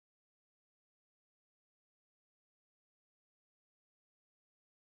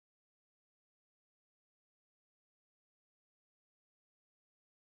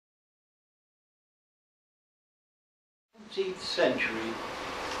19th century,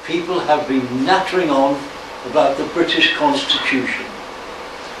 people have been nattering on about the British Constitution,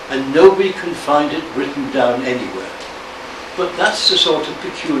 and nobody can find it written down anywhere. But that's the sort of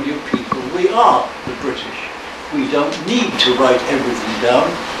peculiar people we are, the British. We don't need to write everything down.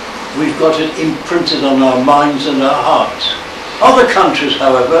 We've got it imprinted on our minds and our hearts. Other countries,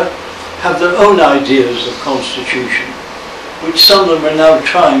 however, have their own ideas of constitution, which some of them are now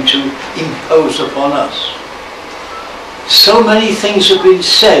trying to impose upon us. So many things have been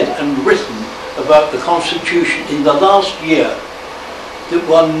said and written about the Constitution in the last year that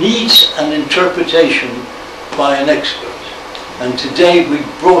one needs an interpretation by an expert. And today we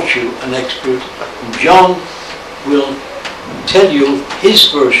brought you an expert. John will tell you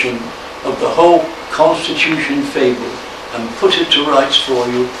his version of the whole Constitution fable and put it to rights for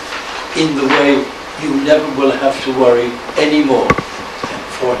you in the way you never will have to worry anymore.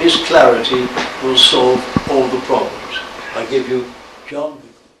 For his clarity will solve all the problems. I give you John.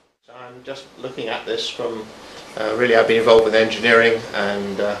 So I'm just looking at this from, really I've been involved with engineering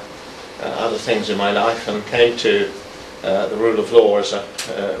and other things in my life, and came to the rule of law as a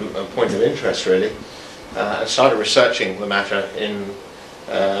point of interest really, and started researching the matter in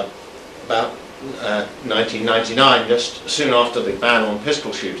about 1999, just soon after the ban on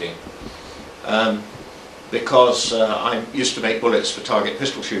pistol shooting, because I used to make bullets for target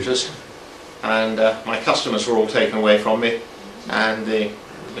pistol shooters, and my customers were all taken away from me, and the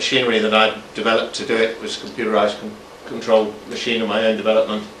machinery that I developed to do it was a computerized controlled machine of my own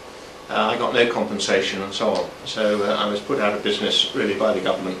development. I got no compensation and so on, so I was put out of business really by the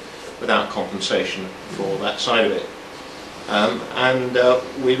government without compensation for that side of it.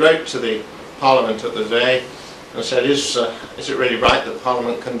 And we wrote to the Parliament of the day and said, is it really right that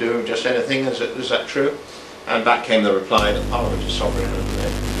Parliament can do just anything? Is that true? And back came the reply that Parliament is sovereign and they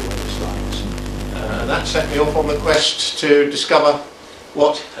can do what it likes. That set me off on the quest to discover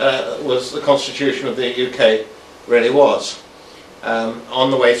what was the Constitution of the UK really was.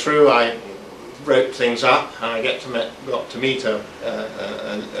 On the way through I wrote things up, and I got to meet a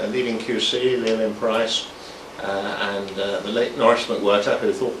leading QC, Leland Price, and the late Norris McWhirter,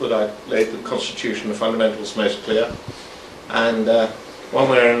 who thought that I'd laid the Constitution, the fundamentals most clear. And one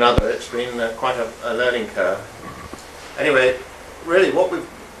way or another it's been quite a learning curve. Anyway, really what we've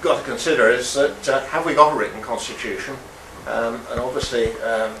got to consider is that have we got a written Constitution? And obviously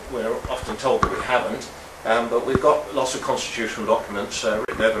we're often told that we haven't, but we've got lots of constitutional documents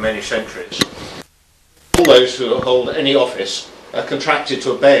written over many centuries. All those who hold any office are contracted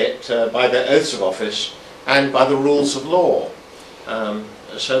to obey it by their oaths of office and by the rules of law.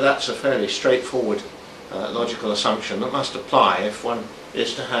 So that's a fairly straightforward logical assumption that must apply if one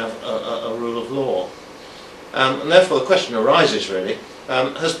is to have a rule of law. And therefore the question arises really,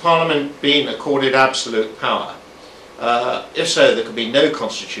 has Parliament been accorded absolute power? If so, there could be no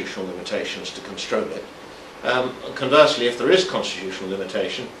constitutional limitations to control it. Conversely, if there is constitutional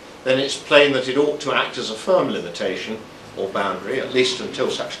limitation, then it's plain that it ought to act as a firm limitation or boundary, at least until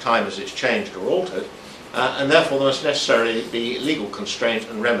such time as it's changed or altered, and therefore there must necessarily be legal constraint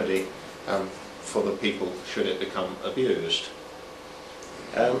and remedy for the people should it become abused.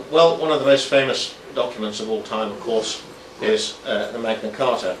 Well, one of the most famous documents of all time, of course, is the Magna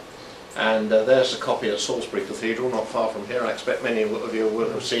Carta, and there's a copy at Salisbury Cathedral, not far from here. I expect many of you will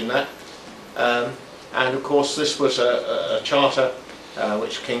have seen that. And of course this was a charter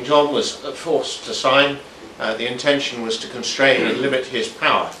which King John was forced to sign. The intention was to constrain and limit his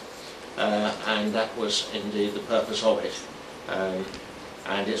power, and that was indeed the purpose of it.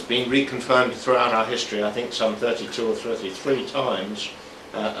 And it's been reconfirmed throughout our history, I think some 32 or 33 times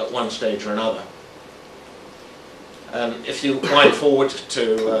at one stage or another. If you wind forward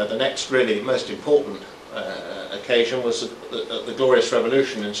to the next really most important occasion was the Glorious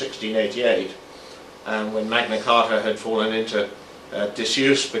Revolution in 1688, when Magna Carta had fallen into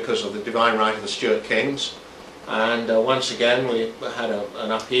disuse because of the divine right of the Stuart kings, and once again we had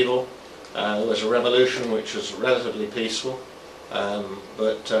an upheaval. There was a revolution which was relatively peaceful,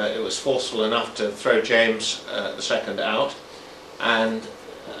 but it was forceful enough to throw James II out, and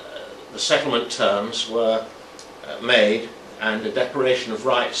the settlement terms were made, and a declaration of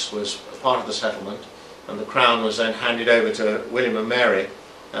rights was part of the settlement, and the crown was then handed over to William and Mary,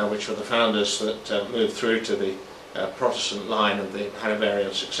 which were the founders that moved through to the Protestant line of the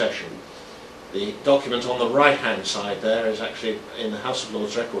Hanoverian succession. The document on the right hand side there is actually in the House of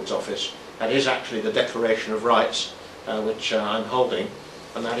Lords Records Office. That is actually the Declaration of Rights which I'm holding,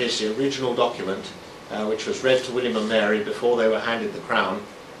 and that is the original document which was read to William and Mary before they were handed the crown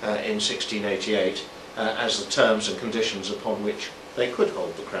in 1688 as the terms and conditions upon which they could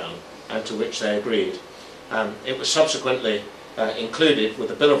hold the crown and to which they agreed. It was subsequently included with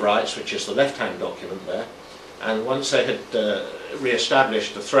the Bill of Rights, which is the left-hand document there, and once they had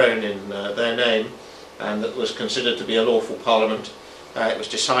re-established the throne in their name, and that was considered to be a lawful parliament, it was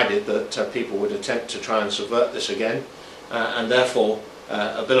decided that people would attempt to try and subvert this again, and therefore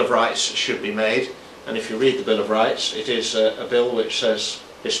a Bill of Rights should be made. And if you read the Bill of Rights, it is a bill which says,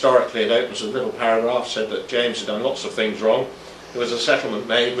 historically it opens with a little paragraph, said that James had done lots of things wrong. There was a settlement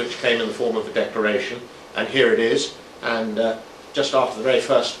made which came in the form of a declaration, and here it is. And just after the very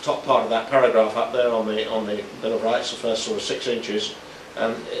first top part of that paragraph up there on the Bill of Rights, the first sort of 6 inches,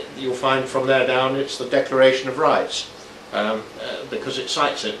 you'll find from there down it's the Declaration of Rights, because it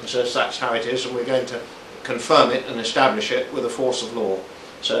cites it and says that's how it is, and we're going to confirm it and establish it with the force of law.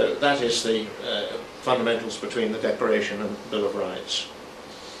 So that is the fundamentals between the Declaration and the Bill of Rights.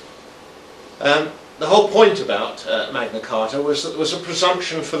 The whole point about Magna Carta was that there was a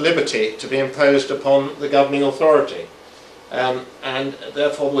presumption for liberty to be imposed upon the governing authority, and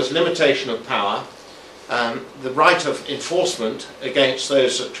therefore there was limitation of power. The right of enforcement against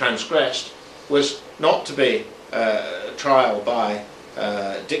those that transgressed was not to be trial by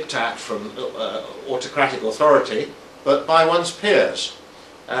diktat from autocratic authority, but by one's peers.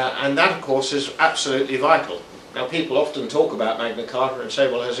 And that, of course, is absolutely vital. Now, people often talk about Magna Carta and say,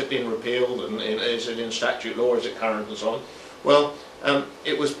 well, has it been repealed, and is it in statute law, is it current, and so on? Well,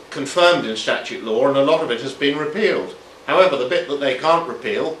 it was confirmed in statute law, and a lot of it has been repealed. However, the bit that they can't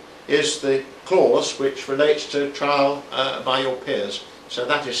repeal is the clause which relates to trial by your peers. So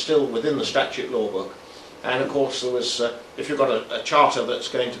that is still within the statute law book. And of course there was, if you've got a charter that's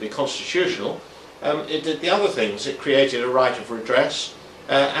going to be constitutional, it did the other things. It created a right of redress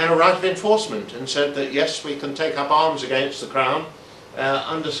and a right of enforcement, and said that yes, we can take up arms against the Crown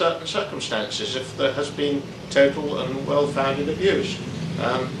under certain circumstances if there has been total and well-founded abuse.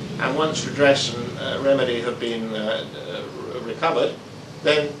 And once redress and remedy have been recovered,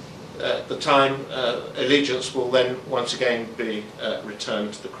 then the time allegiance will then once again be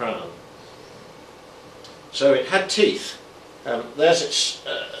returned to the Crown. So it had teeth. There's its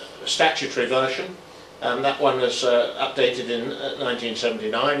statutory version. That one was updated in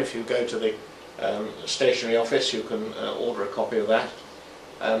 1979. If you go to the stationery office, you can order a copy of that.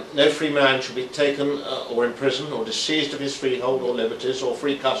 No free man shall be taken or imprisoned or disseized of his freehold or liberties or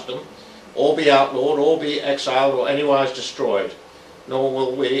free custom, or be outlawed, or be exiled, or anywise destroyed. Nor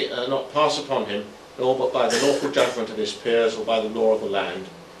will we not pass upon him, nor but by the lawful judgment of his peers or by the law of the land.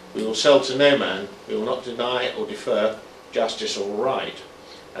 We will sell to no man, we will not deny or defer justice or right.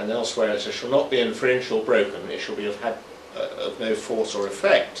 And elsewhere it says, shall not be infringed or broken, it shall be of no force or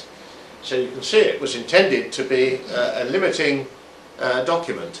effect. So you can see it was intended to be a limiting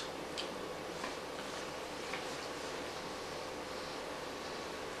document.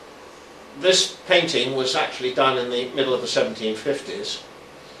 This painting was actually done in the middle of the 1750s,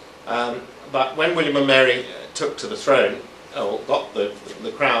 but when William and Mary took to the throne, or got the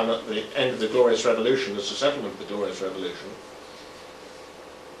crown at the end of the Glorious Revolution, as a settlement of the Glorious Revolution,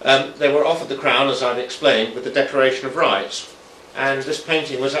 they were offered the crown, as I've explained, with the Declaration of Rights, and this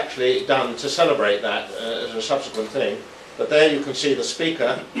painting was actually done to celebrate that as a subsequent thing. But there you can see the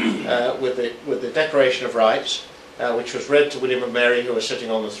speaker with the Declaration of Rights, which was read to William and Mary, who were sitting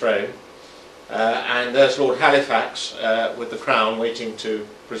on the throne, and there's Lord Halifax with the crown waiting to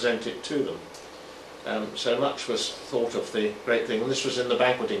present it to them. So much was thought of the great thing, and this was in the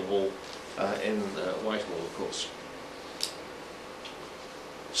banqueting hall in Whitehall, of course.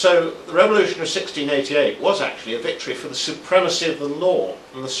 So the Revolution of 1688 was actually a victory for the supremacy of the law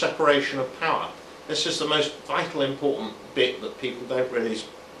and the separation of power. This is the most vital, important bit that people don't really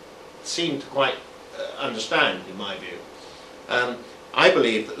seem to quite understand, in my view. I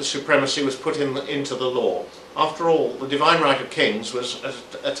believe that the supremacy was put into the law. After all, the divine right of kings was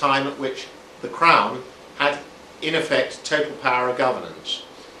a time at which the Crown had, in effect, total power of governance,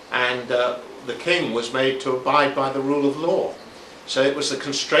 and the king was made to abide by the rule of law. So it was the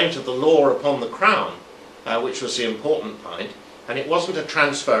constraint of the law upon the Crown which was the important point, and it wasn't a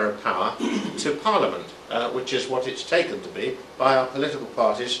transfer of power to Parliament, which is what it's taken to be by our political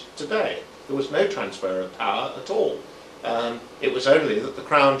parties today. There was no transfer of power at all. It was only that the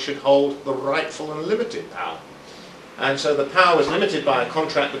Crown should hold the rightful and limited power. And so the power was limited by a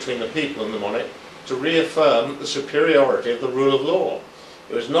contract between the people and the monarch to reaffirm the superiority of the rule of law.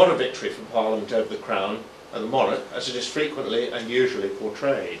 It was not a victory for Parliament over the Crown and the monarch, as it is frequently and usually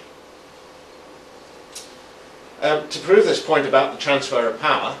portrayed. To prove this point about the transfer of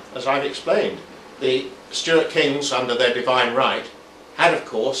power, as I've explained, the Stuart kings under their divine right had, of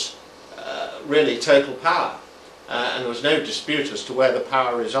course, really total power, and there was no dispute as to where the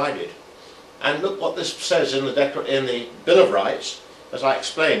power resided. And look what this says in the Bill of Rights. As I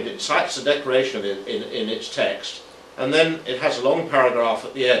explained, it cites the Declaration in its text, and then it has a long paragraph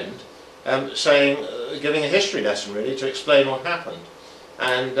at the end giving a history lesson really to explain what happened.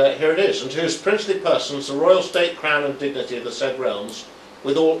 And here it is: "And to whose princely persons the royal state, crown and dignity of the said realms,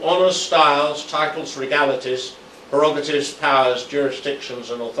 with all honours, styles, titles, regalities, prerogatives, powers, jurisdictions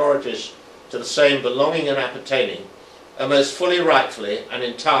and authorities to the same belonging and appertaining, are most fully, rightfully and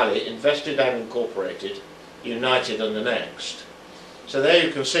entirely invested and incorporated, united and annexed." So there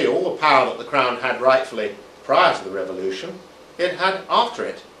you can see all the power that the Crown had rightfully prior to the Revolution, it had after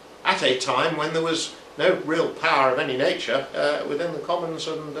it, at a time when there was no real power of any nature within the Commons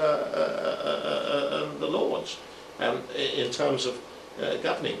and the Lords in terms of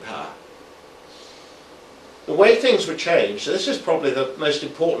governing power. The way things were changed, so this is probably the most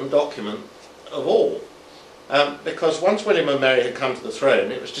important document of all, because once William and Mary had come to the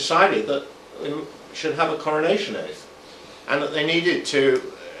throne, it was decided that we should have a coronation oath, and that they needed to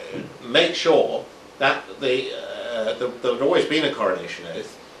make sure that there had always been a coronation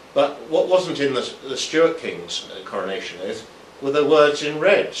oath, but what wasn't in the Stuart King's coronation oath were the words in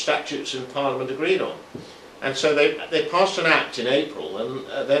red, statutes in Parliament agreed on. And so they passed an act in April,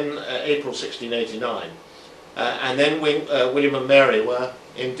 and then April 1689, and then William and Mary were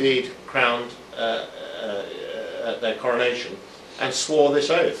indeed crowned at their coronation and swore this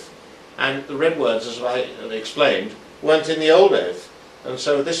oath. And the red words, as I explained, weren't in the old oath. And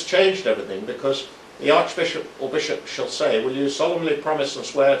so this changed everything, because the Archbishop or Bishop shall say, "Will you solemnly promise and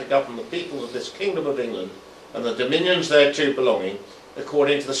swear to govern the people of this Kingdom of England and the dominions thereto belonging,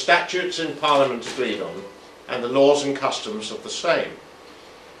 according to the statutes in Parliament agreed on, and the laws and customs of the same?"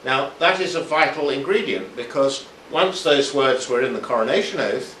 Now that is a vital ingredient, because once those words were in the coronation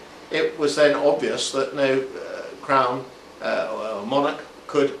oath, it was then obvious that no crown or monarch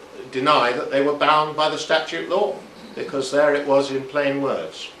could deny that they were bound by the statute law, because there it was in plain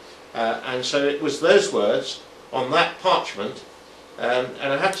words. And so it was those words on that parchment, and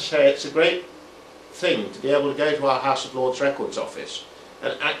I have to say it's a great thing to be able to go to our House of Lords Records Office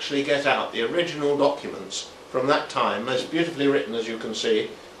and actually get out the original documents from that time, most beautifully written, as you can see,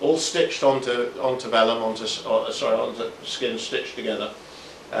 all stitched onto vellum, onto skin, stitched together.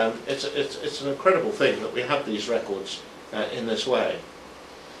 It's an incredible thing that we have these records in this way.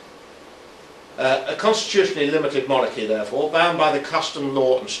 A constitutionally limited monarchy, therefore, bound by the custom,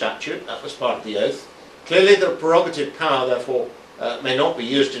 law and statute, that was part of the oath. Clearly the prerogative power, therefore, may not be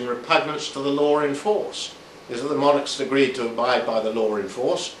used in repugnance to the law in force. Because if the monarchs agreed to abide by the law in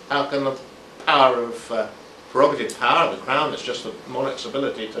force, how can the power of prerogative power of the Crown, that's just the monarch's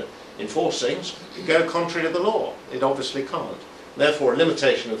ability to enforce things, go contrary to the law? It obviously can't. Therefore, a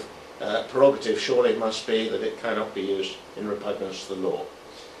limitation of prerogative surely must be that it cannot be used in repugnance to the law.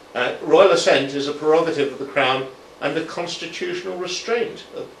 Royal assent is a prerogative of the Crown under constitutional restraint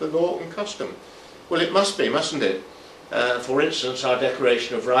of the law and custom. Well, it must be, mustn't it? For instance, our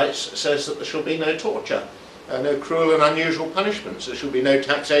Declaration of Rights says that there shall be no torture, no cruel and unusual punishments, there shall be no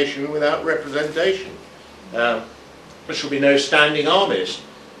taxation without representation, there shall be no standing armies,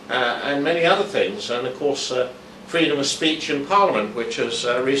 and many other things, and of course freedom of speech in Parliament, which has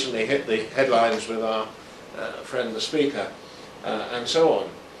recently hit the headlines with our friend the Speaker, and so on.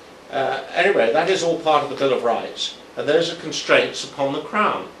 Anyway, that is all part of the Bill of Rights, and those are constraints upon the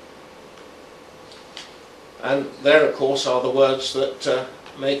Crown. And there, of course, are the words that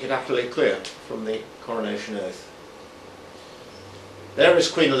make it utterly clear from the coronation oath. There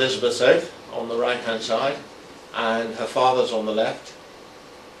is Queen Elizabeth's oath on the right-hand side, and her father's on the left.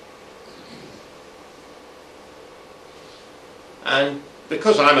 And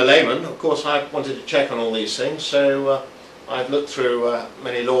because I'm a layman, of course, I wanted to check on all these things, so I've looked through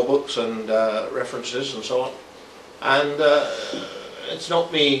many law books and references and so on, and it's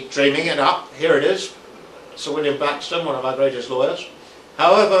not me dreaming it up. Here it is, Sir William Blackstone, one of our greatest lawyers.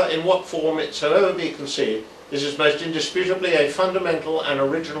 "However, in what form it soever be conceived, this is most indisputably a fundamental and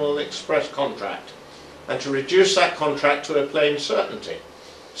original express contract, and to reduce that contract to a plain certainty,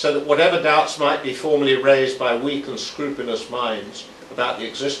 so that whatever doubts might be formerly raised by weak and scrupulous minds about the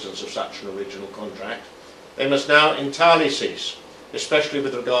existence of such an original contract, they must now entirely cease, especially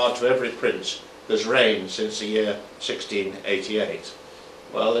with regard to every prince that has reigned since the year 1688.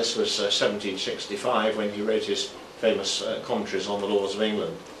 Well, this was 1765 when he wrote his famous commentaries on the laws of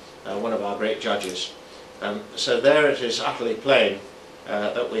England, one of our great judges. So there it is utterly plain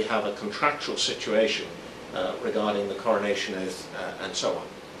that we have a contractual situation regarding the coronation oath and so on.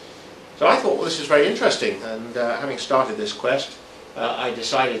 So I thought, well, this is very interesting, and having started this quest, I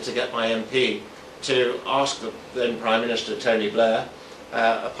decided to get my MP to ask the then Prime Minister Tony Blair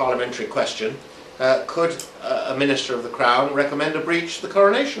a parliamentary question, could a minister of the Crown recommend a breach of the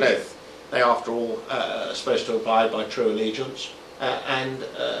coronation oath? They, after all, are supposed to abide by true allegiance and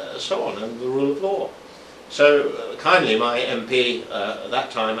so on, and the rule of law. So kindly my MP at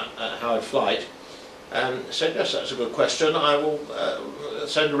that time, Howard Flight, said, yes, that's a good question. I will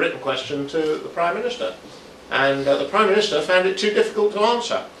send a written question to the Prime Minister. And the Prime Minister found it too difficult to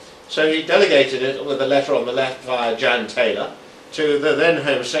answer. So he delegated it with a letter on the left via Jan Taylor to the then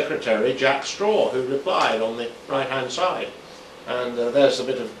Home Secretary, Jack Straw, who replied on the right-hand side. And there's a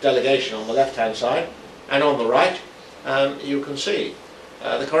bit of delegation on the left-hand side. And on the right, you can see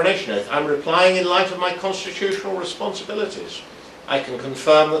the coronation oath. I'm replying in light of my constitutional responsibilities. I can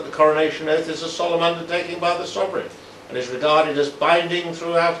confirm that the coronation oath is a solemn undertaking by the Sovereign and is regarded as binding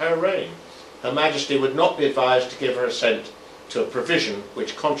throughout her reign. Her Majesty would not be advised to give her assent to a provision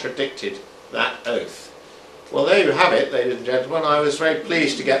which contradicted that oath. Well, there you have it, ladies and gentlemen. I was very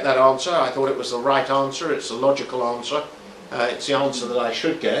pleased to get that answer. I thought it was the right answer. It's a logical answer. It's the answer that I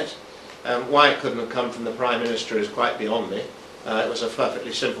should get. Why it couldn't have come from the Prime Minister is quite beyond me. It was a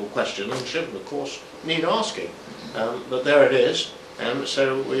perfectly simple question and shouldn't, of course, need asking. But there it is.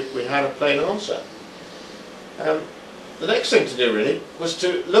 So we had a plain answer. The next thing to do, really, was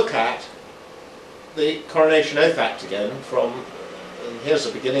to look at the Coronation Oath Act again from, and here's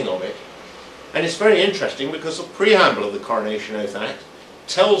the beginning of it. And it's very interesting because the preamble of the Coronation Oath Act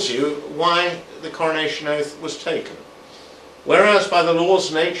tells you why the Coronation Oath was taken. Whereas by the laws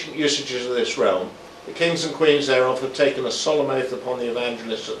and ancient usages of this realm, the kings and queens thereof have taken a solemn oath upon the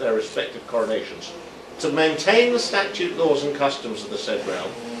evangelists at their respective coronations, to maintain the statute, laws and customs of the said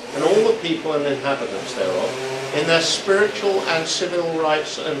realm, and all the people and inhabitants thereof, in their spiritual and civil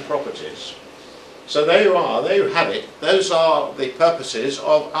rights and properties. So there you are, there you have it. Those are the purposes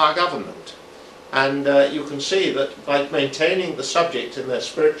of our government. And you can see that by maintaining the subject in their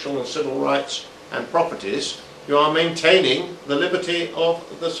spiritual and civil rights and properties, you are maintaining the liberty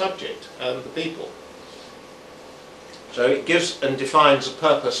of the subject and the people. So it gives and defines a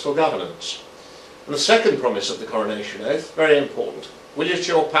purpose for governance. And the second promise of the Coronation Oath, very important. Will it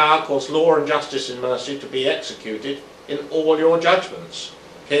your power cause law and justice in mercy to be executed in all your judgments?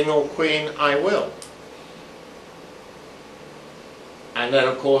 King or Queen, I will. And then,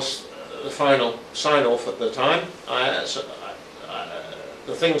 of course, the final sign-off at the time,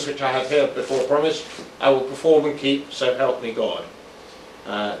 the things which I have here before promised, I will perform and keep, so help me God.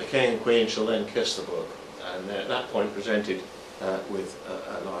 The King and Queen shall then kiss the book, and they're at that point presented with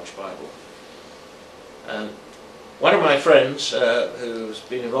a large Bible. One of my friends, who's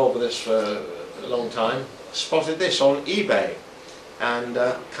been involved with this for a long time, spotted this on eBay and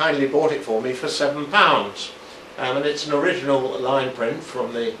kindly bought it for me for £7. And it's an original line print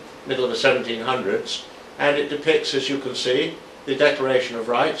from the middle of the 1700s, and it depicts, as you can see, the Declaration of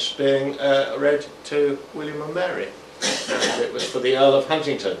Rights being read to William and Mary. And it was for the Earl of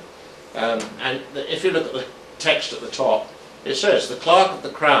Huntingdon. And if you look at the text at the top, it says, the Clerk of the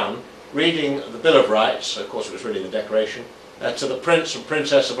Crown reading the Bill of Rights, of course it was really the Declaration, to the Prince and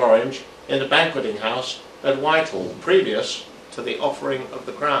Princess of Orange in the banqueting house at Whitehall, previous to the offering of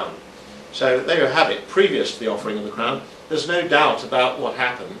the crown. So there you have it, previous to the offering of the crown. There's no doubt about what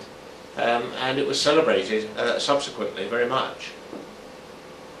happened, and it was celebrated subsequently very much.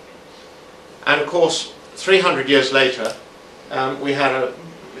 And of course, 300 years later, we had a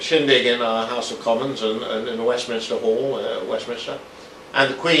shindig in our House of Commons and in Westminster Hall, Westminster,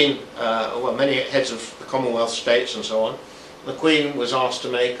 and the Queen, well, many heads of the Commonwealth states and so on, the Queen was asked to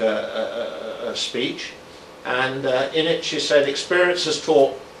make a speech, and in it she said, experience has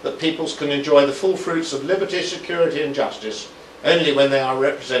taught that peoples can enjoy the full fruits of liberty, security and justice only when they are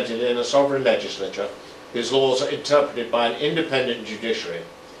represented in a sovereign legislature whose laws are interpreted by an independent judiciary.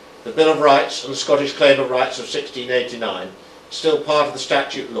 The Bill of Rights and the Scottish Claim of Rights of 1689, still part of the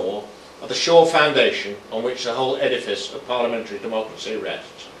statute law, are the sure foundation on which the whole edifice of parliamentary democracy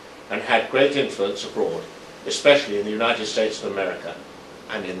rests, and had great influence abroad, especially in the United States of America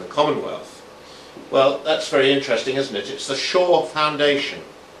and in the Commonwealth. Well, that's very interesting, isn't it? It's the sure foundation.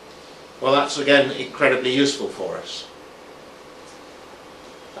 Well, that's again incredibly useful for us.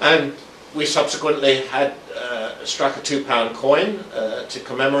 And we subsequently had struck a £2 coin to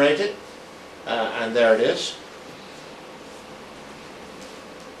commemorate it, and there it is.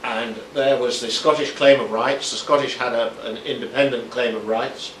 And there was the Scottish Claim of Rights. The Scottish had an independent Claim of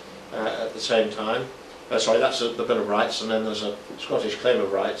Rights at the same time. Sorry, that's the Bill of Rights, and then there's a Scottish Claim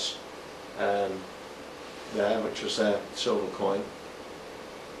of Rights there, which was their silver coin.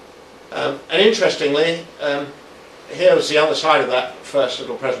 And interestingly, here was the other side of that first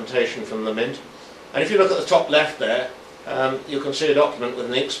little presentation from the Mint. And if you look at the top left there, you can see a document with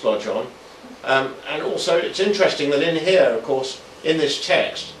an ink splodge on. And also it's interesting that in here, of course, in this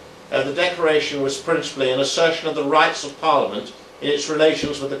text, the declaration was principally an assertion of the rights of Parliament in its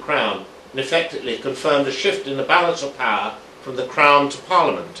relations with the Crown, and effectively confirmed a shift in the balance of power from the Crown to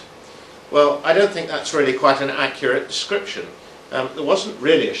Parliament. Well, I don't think that's really quite an accurate description. There wasn't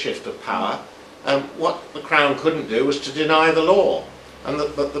really a shift of power. What the Crown couldn't do was to deny the law.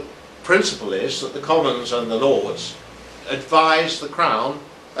 But the principle is that the Commons and the Lords advise the Crown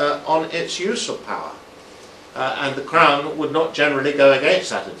on its use of power. And the Crown would not generally go against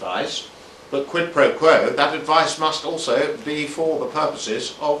that advice, but quid pro quo, that advice must also be for the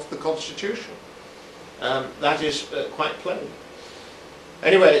purposes of the Constitution. That is quite plain.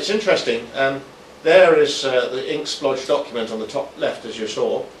 Anyway, it's interesting. There is the ink splodge document on the top left, as you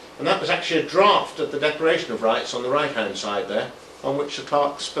saw, and that was actually a draft of the Declaration of Rights on the right-hand side there, on which the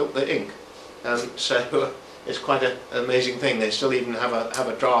clerk spilt the ink. So it's quite an amazing thing. They still even have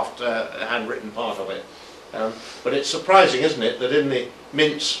a draft handwritten part of it. But it's surprising, isn't it, that in the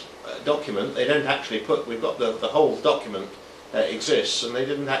Mint's document they don't actually put, we've got the whole document exists, and they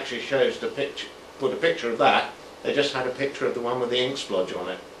didn't actually show us put a picture of that. They just had a picture of the one with the ink splodge on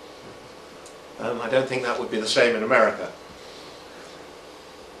it. I don't think that would be the same in America.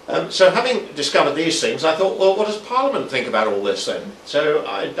 So having discovered these things, I thought, well, what does Parliament think about all this then? So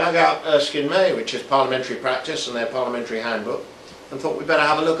I dug out Erskine May, which is parliamentary practice and their parliamentary handbook, and thought we'd better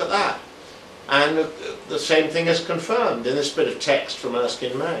have a look at that. And the same thing is confirmed in this bit of text from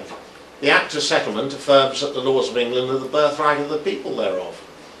Erskine May. The Act of Settlement affirms that the laws of England are the birthright of the people thereof,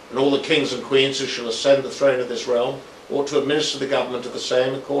 and all the kings and queens who shall ascend the throne of this realm ought to administer the government of the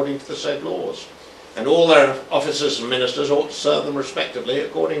same according to the said laws, and all their officers and ministers ought to serve them respectively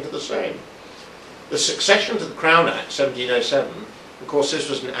according to the same. The succession to the Crown Act 1707, of course this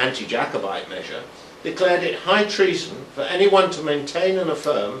was an anti-Jacobite measure, declared it high treason for anyone to maintain and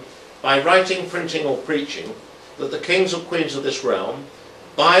affirm by writing, printing or preaching that the kings and queens of this realm,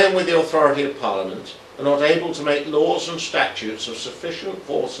 by and with the authority of Parliament, are not able to make laws and statutes of sufficient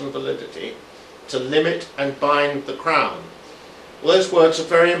force and validity to limit and bind the Crown. Well, those words are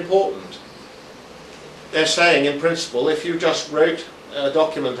very important. They're saying, in principle, if you just wrote a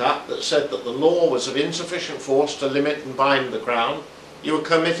document up that said that the law was of insufficient force to limit and bind the Crown, you were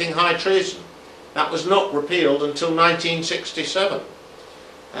committing high treason. That was not repealed until 1967.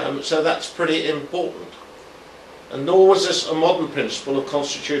 So that's pretty important. And nor was this a modern principle of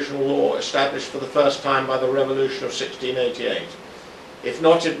constitutional law established for the first time by the Revolution of 1688. If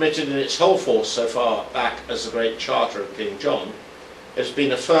not admitted in its whole force so far back as the Great Charter of King John, it has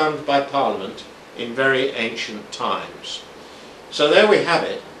been affirmed by Parliament in very ancient times. So there we have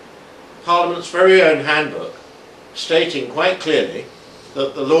it, Parliament's very own handbook, stating quite clearly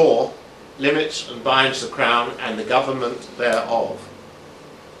that the law limits and binds the Crown and the government thereof.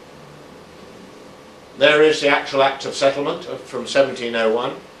 There is the actual Act of Settlement from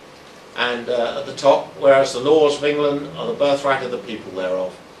 1701, and at the top, whereas the laws of England are the birthright of the people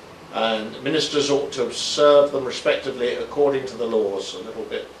thereof, and ministers ought to observe them respectively according to the laws, a little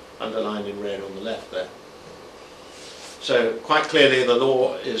bit underlined in red on the left there. So quite clearly the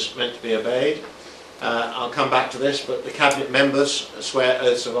law is meant to be obeyed. I'll come back to this, but the cabinet members swear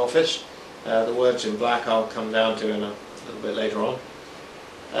oaths of office. The words in black I'll come down to in a little bit later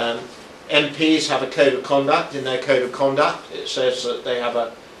on. MPs have a code of conduct. In their code of conduct it says that they have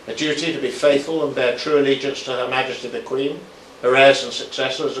a duty to be faithful and bear true allegiance to Her Majesty the Queen, her heirs and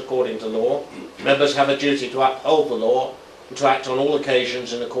successors according to law. Members have a duty to uphold the law and to act on all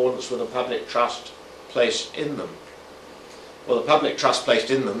occasions in accordance with the public trust placed in them. Well, the public trust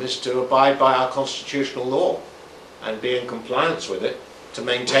placed in them is to abide by our constitutional law and be in compliance with it to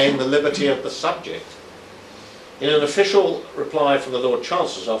maintain the liberty of the subject. In an official reply from the Lord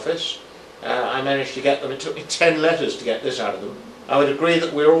Chancellor's office, I managed to get them, it took me 10 letters to get this out of them. I would agree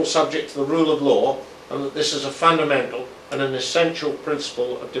that we are all subject to the rule of law and that this is a fundamental and an essential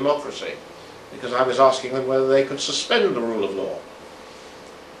principle of democracy, because I was asking them whether they could suspend the rule of law.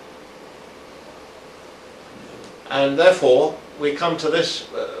 And therefore we come to this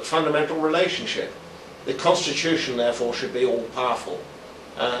fundamental relationship. The Constitution therefore should be all powerful,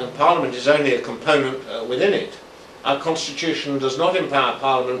 and Parliament is only a component within it. Our Constitution does not empower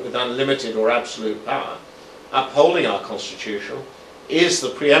Parliament with unlimited or absolute power. Upholding our Constitution is the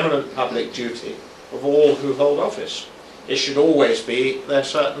preeminent public duty of all who hold office. It should always be their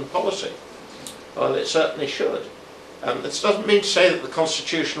certain policy. Well, it certainly should. This doesn't mean to say that the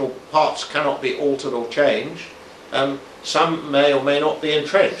constitutional parts cannot be altered or changed. Some may or may not be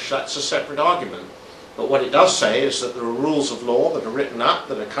entrenched. That's a separate argument. But what it does say is that there are rules of law that are written up,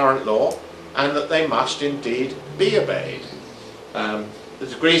 that are current law, and that they must indeed be obeyed. The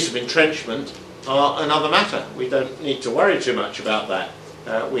degrees of entrenchment are another matter. We don't need to worry too much about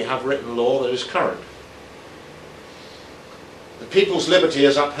that. We have written law that is current. The people's liberty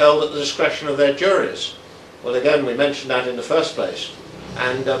is upheld at the discretion of their juries. Well, again, we mentioned that in the first place.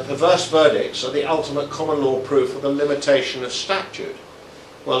 And perverse verdicts are the ultimate common law proof of the limitation of statute.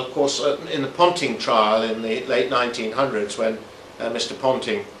 Well, of course, in the Ponting trial in the late 1900s, when Mr.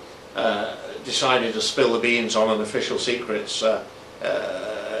 Ponting decided to spill the beans on an official secrets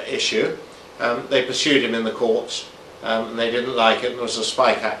issue, they pursued him in the courts, and they didn't like it, and there was the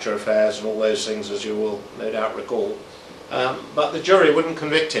spy catcher affairs and all those things, as you will no doubt recall. But the jury wouldn't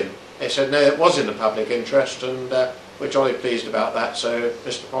convict him. They said, no, it was in the public interest, and we're jolly pleased about that, so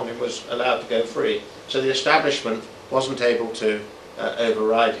Mr. Ponting was allowed to go free. So the establishment wasn't able to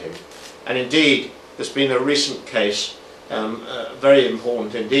override him. And indeed, there's been a recent case, very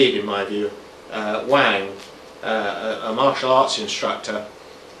important indeed in my view. Wang, a martial arts instructor,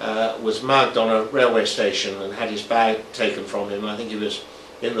 was mugged on a railway station and had his bag taken from him. I think he was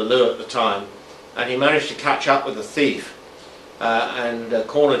in the loo at the time, and he managed to catch up with the thief and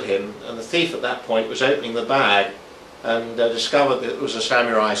cornered him, and the thief at that point was opening the bag and discovered that it was a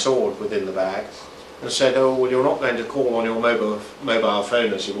samurai sword within the bag, and said, oh, well, you're not going to call on your mobile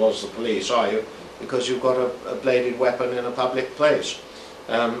phone, as he was, the police, are you? Because you've got a bladed weapon in a public place.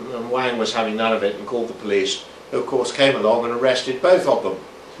 And Wang was having none of it and called the police, who of course came along and arrested both of them.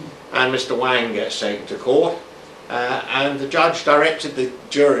 And Mr. Wang gets taken to court, and the judge directed the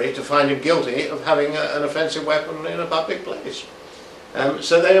jury to find him guilty of having an offensive weapon in a public place.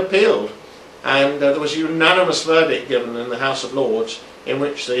 So they appealed, and there was a unanimous verdict given in the House of Lords, in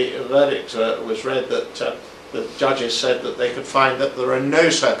which the verdict was read that the judges said that they could find that there are no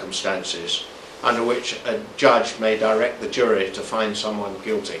circumstances under which a judge may direct the jury to find someone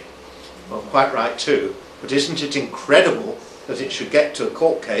guilty. Well, quite right too, but isn't it incredible that it should get to a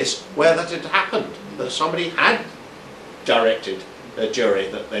court case where that had happened, that somebody had directed a jury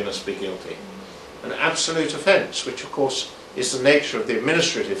that they must be guilty? An absolute offence, which of course is the nature of the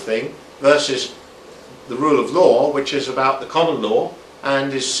administrative thing, versus the rule of law, which is about the common law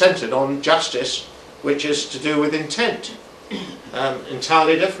and is centred on justice, which is to do with intent.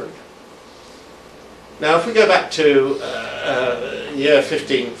 Entirely different. Now, if we go back to year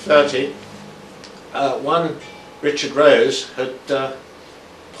 1530, one Richard Rose had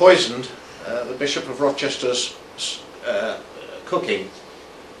poisoned the Bishop of Rochester's cooking,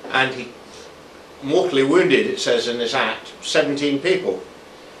 and he mortally wounded, it says in this act, 17 people.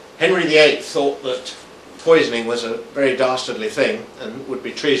 Henry VIII thought that poisoning was a very dastardly thing and would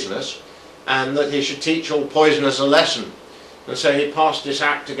be treasonous, and that he should teach all poisoners a lesson, and so he passed this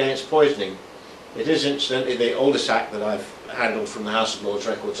act against poisoning. It is incidentally the oldest act that I've handled from the House of Lords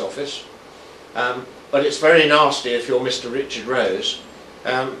Records Office, but it's very nasty if you're Mr. Richard Rose,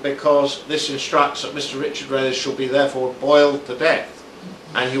 because this instructs that Mr. Richard Rose shall be therefore boiled to death,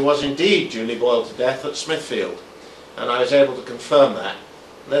 and he was indeed duly boiled to death at Smithfield, and I was able to confirm that.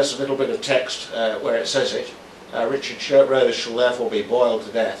 There's a little bit of text where it says it. Richard Rose shall therefore be boiled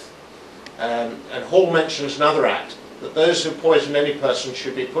to death. And Hall mentions another act, that those who poison any person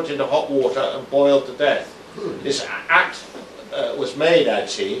should be put into hot water and boiled to death. This act was made,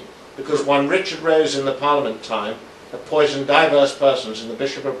 adds he, because one Richard Rose in the Parliament time had poisoned divers persons in the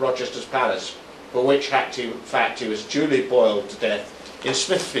Bishop of Rochester's palace, for which act, in fact, he was duly boiled to death in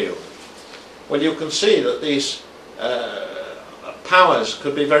Smithfield. Well, you can see that these powers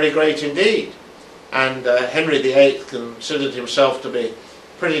could be very great indeed, and Henry VIII considered himself to be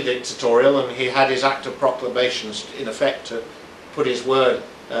pretty dictatorial, and he had his Act of Proclamations in effect to put his word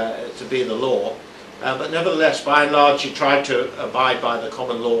to be the law, but nevertheless by and large he tried to abide by the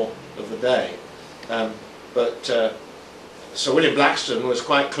common law of the day. But Sir William Blackstone was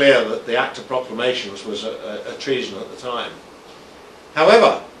quite clear that the Act of Proclamations was a treason at the time.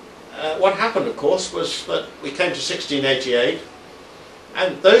 However, what happened of course was that we came to 1688,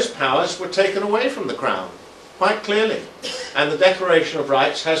 and those powers were taken away from the Crown, quite clearly. And the Declaration of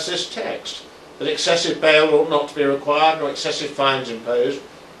Rights has this text, that excessive bail ought not to be required, nor excessive fines imposed,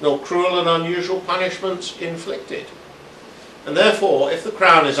 nor cruel and unusual punishments inflicted. And therefore, if the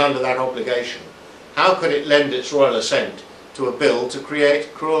Crown is under that obligation, how could it lend its royal assent to a bill to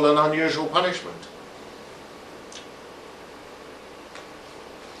create cruel and unusual punishment?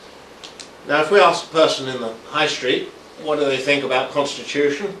 Now, if we ask a person in the High Street, what do they think about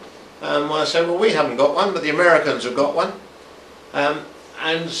Constitution? Well, I say, well, we haven't got one, but the Americans have got one.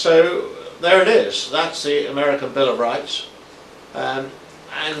 And so there it is. That's the American Bill of Rights. And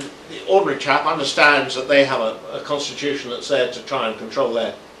the ordinary chap understands that they have a constitution that's there to try and control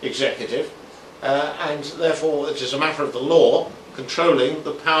their executive. and therefore it is a matter of the law controlling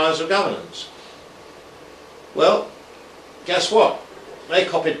the powers of governance. Well, guess what? They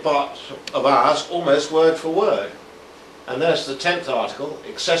copied part of ours almost word for word. And there's the 10th article: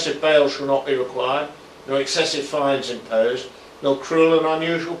 excessive bail shall not be required, nor excessive fines imposed, nor cruel and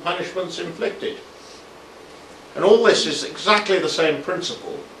unusual punishments inflicted. And all this is exactly the same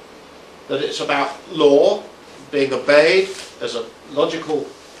principle, that it's about law being obeyed as a logical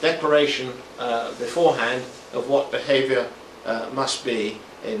declaration beforehand of what behaviour must be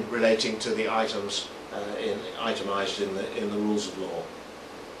in relating to the items itemised in the rules of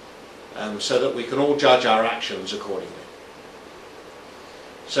law, so that we can all judge our actions accordingly.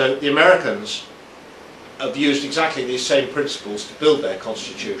 So the Americans have used exactly these same principles to build their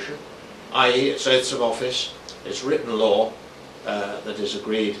constitution, i.e. its oaths of office, its written law that is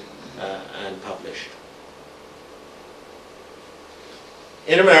agreed and published.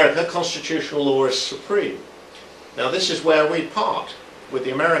 In America, constitutional law is supreme. Now this is where we part with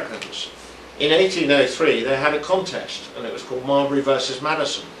the Americans. In 1803 they had a contest, and it was called Marlborough versus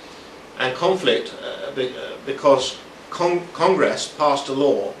Madison, and conflict because Congress passed a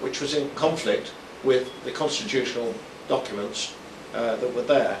law which was in conflict with the constitutional documents that were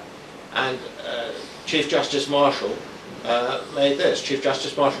there, and Chief Justice Marshall made this. Chief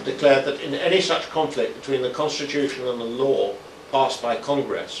Justice Marshall declared that in any such conflict between the Constitution and the law passed by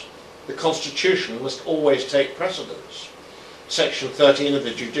Congress, the Constitution must always take precedence. Section 13 of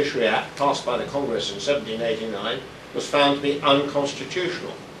the Judiciary Act, passed by the Congress in 1789, was found to be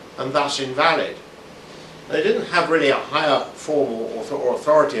unconstitutional and thus invalid. They didn't have really a higher formal or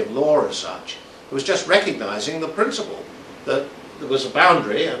authority of law as such. It was just recognising the principle that there was a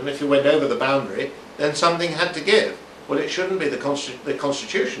boundary, and if you went over the boundary, then something had to give. Well, it shouldn't be the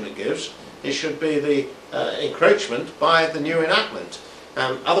Constitution that gives, it should be the encroachment by the new enactment.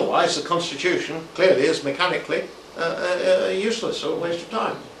 Otherwise, the Constitution clearly is mechanically useless or a waste of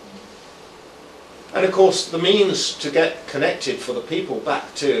time. And of course, the means to get connected for the people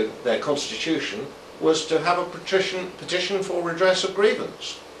back to their Constitution was to have a petition for redress of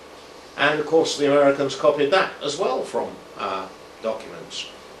grievance. And of course, the Americans copied that as well from our documents,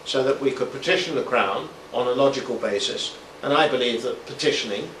 so that we could petition the Crown on a logical basis. And I believe that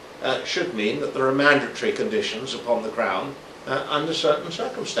petitioning should mean that there are mandatory conditions upon the Crown under certain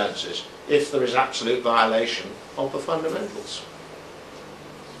circumstances, if there is absolute violation of the fundamentals.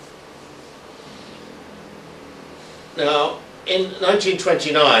 Now, in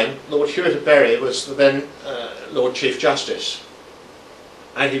 1929, Lord Hewitt of Bury was the then Lord Chief Justice,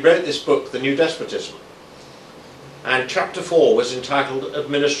 and he wrote this book, The New Despotism, and chapter 4 was entitled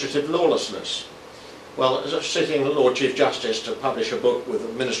Administrative Lawlessness. Well, as a sitting Lord Chief Justice to publish a book with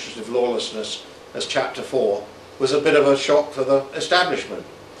administrative lawlessness as chapter 4 was a bit of a shock for the establishment,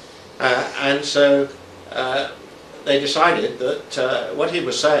 and so they decided that what he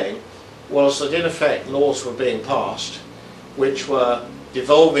was saying was that in effect laws were being passed which were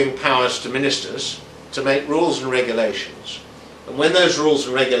devolving powers to ministers to make rules and regulations, and when those rules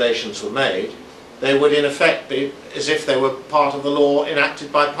and regulations were made, they would in effect be as if they were part of the law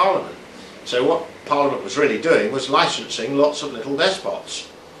enacted by Parliament. So what Parliament was really doing was licensing lots of little despots,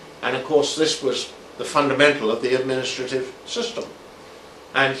 and of course this was the fundamental of the administrative system.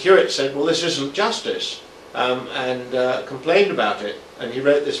 And Hewitt said, well, this isn't justice, and complained about it, and he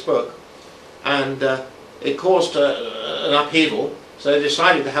wrote this book, and it caused an upheaval, so they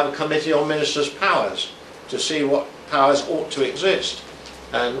decided to have a committee on ministers' powers to see what powers ought to exist,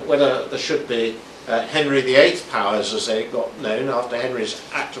 and whether there should be Henry VIII powers, as they got known after Henry's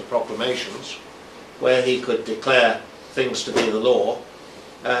Act of Proclamations, where he could declare things to be the law,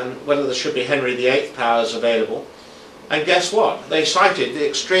 and whether there should be Henry VIII powers available. And guess what? They cited the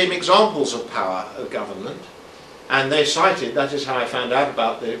extreme examples of power of government, and they cited, that is how I found out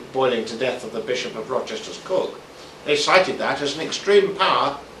about the boiling to death of the Bishop of Rochester's cook, they cited that as an extreme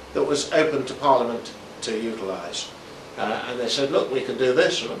power that was open to Parliament to utilise. And they said, look, we can do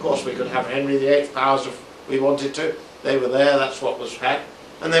this, and of course we could have Henry VIII powers if we wanted to. They were there, that's what was had.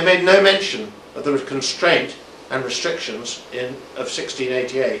 And they made no mention of the constraint and restrictions of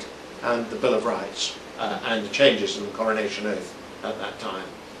 1688 and the Bill of Rights and the changes in the coronation oath at that time.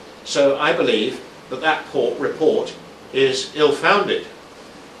 So I believe that that report is ill-founded.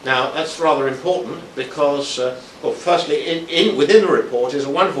 Now that's rather important because, well, firstly, within the report is a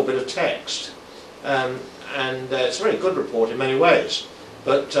wonderful bit of text, and it's a very good report in many ways,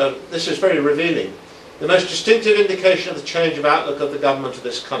 but this is very revealing. The most distinctive indication of the change of outlook of the government of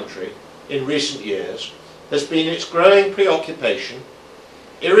this country in recent years has been its growing preoccupation,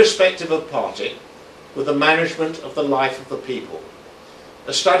 irrespective of party, with the management of the life of the people.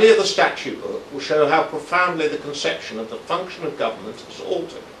 A study of the statute book will show how profoundly the conception of the function of government has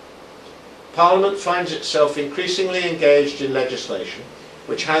altered. Parliament finds itself increasingly engaged in legislation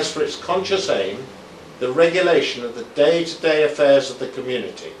which has for its conscious aim the regulation of the day-to-day affairs of the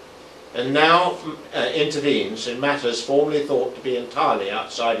community, and now intervenes in matters formerly thought to be entirely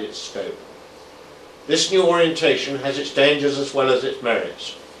outside its scope. This new orientation has its dangers as well as its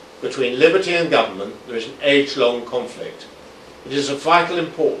merits. Between liberty and government there is an age-long conflict. It is of vital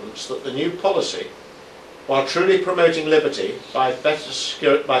importance that the new policy, while truly promoting liberty by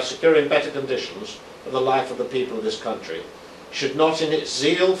securing better conditions for the life of the people of this country, should not in its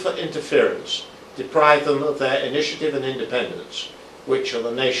zeal for interference deprive them of their initiative and independence, which are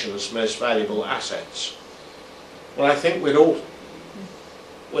the nation's most valuable assets. Well, I think we'd all,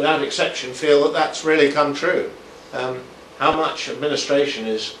 without exception, feel that that's really come true. How much administration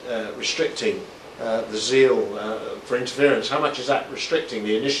is restricting the zeal for interference? How much is that restricting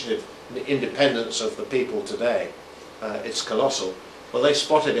the initiative and the independence of the people today? It's colossal. Well, they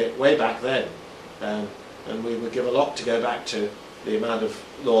spotted it way back then, and we would give a lot to go back to the amount of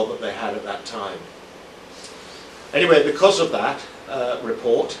law that they had at that time. Anyway, because of that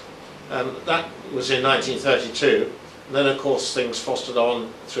report, that was in 1932, and then of course things fostered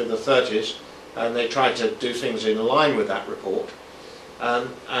on through the 30s, and they tried to do things in line with that report. And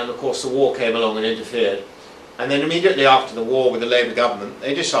of course the war came along and interfered. And then immediately after the war with the Labour government,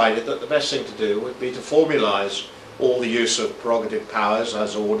 they decided that the best thing to do would be to formalise all the use of prerogative powers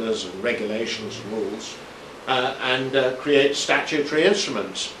as orders and regulations and rules, and create statutory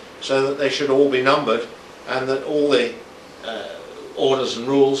instruments so that they should all be numbered, and that all the orders and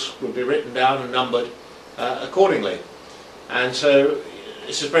rules would be written down and numbered accordingly. And so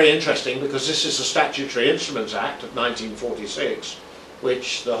this is very interesting, because this is the Statutory Instruments Act of 1946,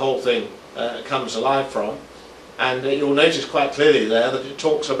 which the whole thing comes alive from. And you'll notice quite clearly there that it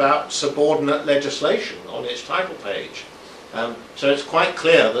talks about subordinate legislation on its title page. So it's quite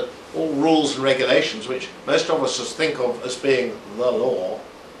clear that all rules and regulations, which most of us think of as being the law,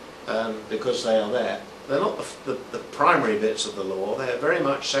 because they are there, they're not the primary bits of the law, they're very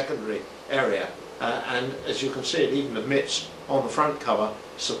much secondary area. And as you can see, it even admits on the front cover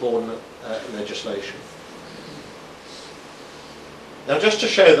subordinate legislation. Now, just to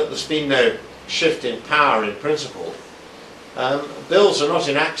show that there's been no shift in power in principle, bills are not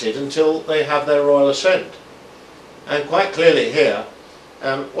enacted until they have their royal assent. And quite clearly here,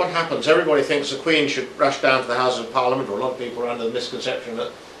 what happens, everybody thinks the Queen should rush down to the Houses of Parliament, or a lot of people are under the misconception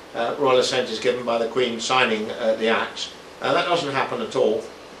that royal assent is given by the Queen signing the acts. That doesn't happen at all.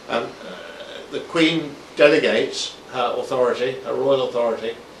 The Queen delegates her authority, her royal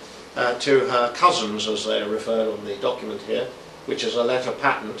authority, to her cousins, as they are referred on the document here, which is a letter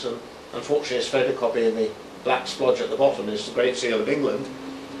patent, and unfortunately its photocopy in the black splodge at the bottom is the Great Seal of England,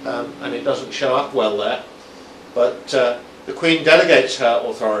 and it doesn't show up well there. But the Queen delegates her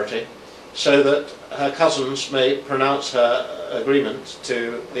authority so that her cousins may pronounce her agreement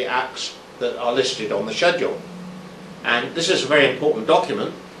to the acts that are listed on the schedule. And this is a very important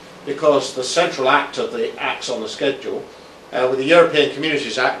document, because the central act of the acts on the schedule with the European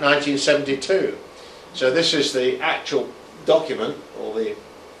Communities Act 1972. So this is the actual document, or the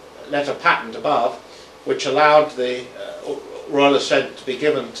letter patent above, which allowed the royal assent to be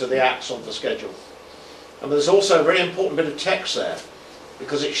given to the acts on the schedule. And there's also a very important bit of text there,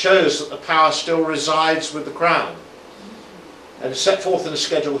 because it shows that the power still resides with the Crown. And it's set forth in the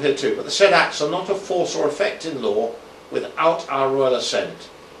schedule here too. But the said acts are not of force or effect in law without our royal assent.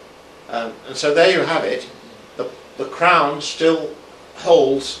 And so there you have it. The Crown still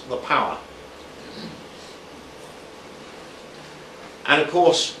holds the power. And of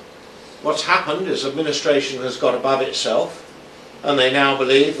course, what's happened is administration has got above itself, and they now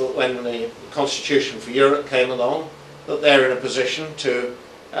believe that when the Constitution for Europe came along, that they're in a position to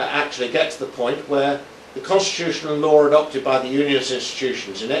actually get to the point where the constitutional law adopted by the Union's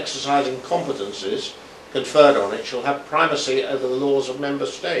institutions in exercising competences conferred on it shall have primacy over the laws of member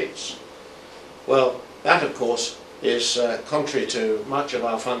states. Well, that of course is contrary to much of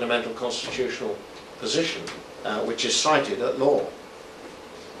our fundamental constitutional position, which is cited at law.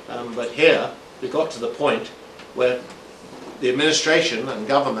 But here we got to the point where the administration and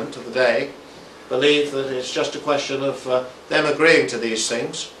government of the day believe that it's just a question of them agreeing to these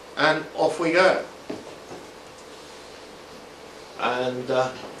things, and off we go. And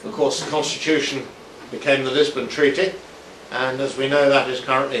of course the Constitution became the Lisbon Treaty, and as we know, that is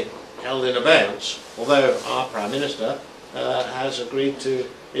currently held in abeyance, although our Prime Minister has agreed to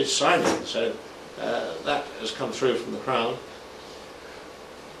its signing. So that has come through from the Crown.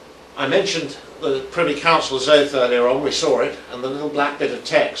 I mentioned the Privy Council's oath earlier on, we saw it, and the little black bit of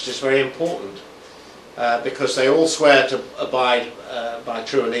text is very important because they all swear to abide by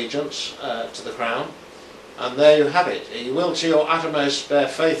true allegiance to the Crown, and there you have it. You will to your uttermost bear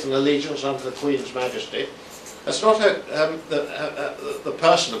faith and allegiance unto the Queen's Majesty. That's not the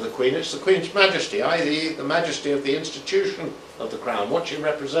person of the Queen, it's the Queen's Majesty, i.e. the majesty of the institution of the Crown, what she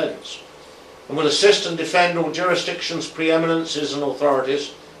represents, and will assist and defend all jurisdictions, preeminences and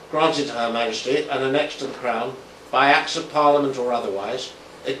authorities granted to Her Majesty and annexed to the Crown by acts of Parliament or otherwise,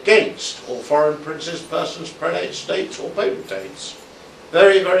 against all foreign princes, persons, prelates, states or potentates.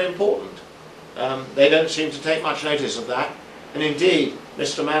 Very, very important. They don't seem to take much notice of that, and indeed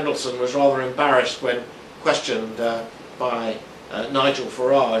Mr. Mandelson was rather embarrassed when questioned by Nigel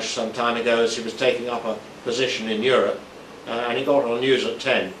Farage some time ago as he was taking up a position in Europe, and he got on News at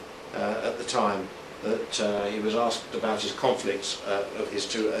 10 at the time that he was asked about his conflicts of his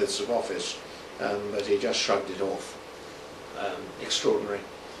two oaths of office, but he just shrugged it off. Extraordinary.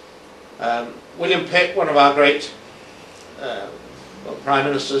 William Pitt, one of our great Prime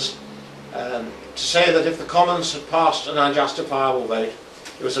Ministers, to say that if the Commons had passed an unjustifiable vote,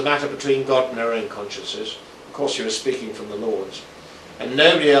 it was a matter between God and their own consciences. Of course he was speaking from the Lords, and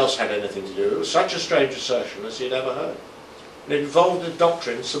nobody else had anything to do. It was such a strange assertion as he'd ever heard. And it involved a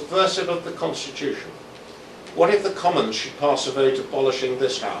doctrine subversive of the Constitution. What if the Commons should pass a vote abolishing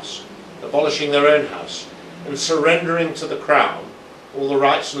this House, abolishing their own House, and surrendering to the Crown all the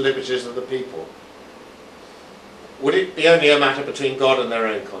rights and liberties of the people? Would it be only a matter between God and their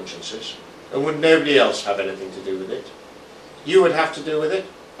own consciences, and would nobody else have anything to do with it? You would have to do with it,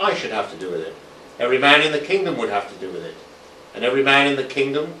 I should have to do with it. Every man in the kingdom would have to do with it, and every man in the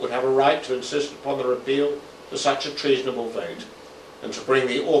kingdom would have a right to insist upon the repeal of such a treasonable vote, and to bring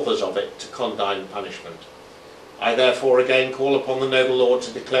the authors of it to condign punishment. I therefore again call upon the noble Lord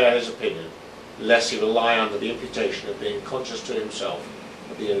to declare his opinion, lest he will lie under the imputation of being conscious to himself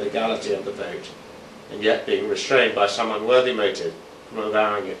of the illegality of the vote, and yet being restrained by some unworthy motive from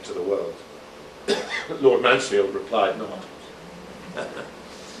avowing it to the world. Lord Mansfield replied not.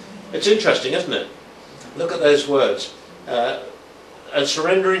 It's interesting, isn't it? Look at those words. And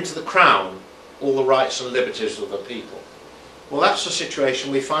surrendering to the Crown all the rights and liberties of the people. Well, that's the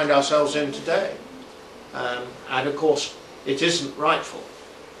situation we find ourselves in today. And of course, it isn't rightful.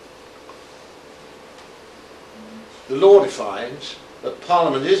 The law defines that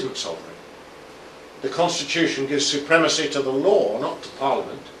Parliament isn't sovereign. The Constitution gives supremacy to the law, not to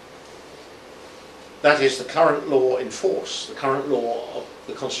Parliament. That is the current law in force, the current law of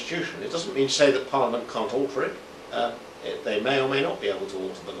the Constitution. It doesn't mean to say that Parliament can't alter it. They may or may not be able to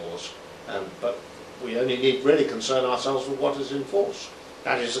alter the laws, but we only need really concern ourselves with what is in force.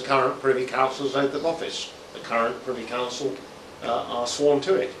 That is the current Privy Council's oath of office. The current Privy Council are sworn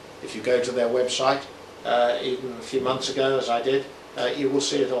to it. If you go to their website, even a few months ago, as I did, you will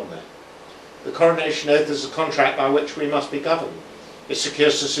see it on there. The coronation oath is the contract by which we must be governed. It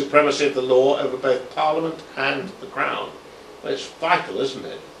secures the supremacy of the law over both Parliament and the Crown. Well, it's vital, isn't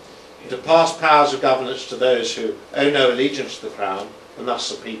it? To pass powers of governance to those who owe no allegiance to the Crown, and thus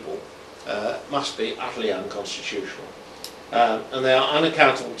the people, must be utterly unconstitutional. And they are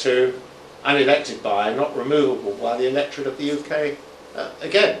unaccountable to, unelected by, not removable by the electorate of the UK,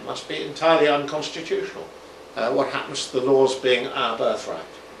 again, must be entirely unconstitutional. What happens to the laws being our birthright?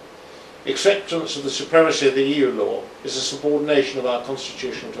 Acceptance of the supremacy of the EU law is a subordination of our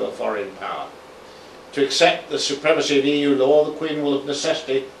constitution to a foreign power. To accept the supremacy of EU law, the Queen will of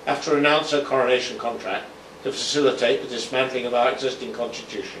necessity have to renounce her coronation contract to facilitate the dismantling of our existing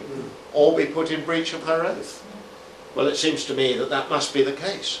constitution, or be put in breach of her oath. Well, it seems to me that that must be the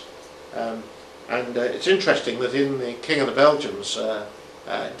case. And it's interesting that in the King of the Belgians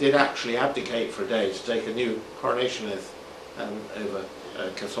did actually abdicate for a day to take a new coronation oath over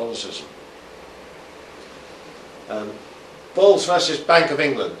Catholicism. Bowles versus Bank of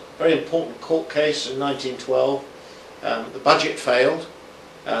England, very important court case in 1912. The budget failed,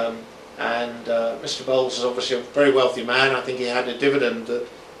 and Mr. Bowles is obviously a very wealthy man. I think he had a dividend that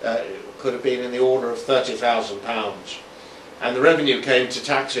could have been in the order of £30,000, and the revenue came to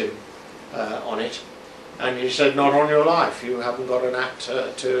tax him on it, and he said, "Not on your life, you haven't got an act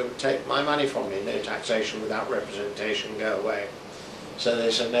to take my money from me, no taxation without representation, go away." So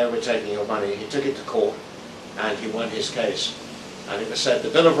they said, "No, we're taking your money." He took it to court and he won his case, and it was said the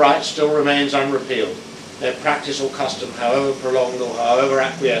Bill of Rights still remains unrepealed. No practice or custom, however prolonged or however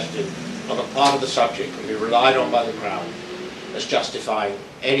acquiesced in on the part of the subject, can be relied on by the Crown as justifying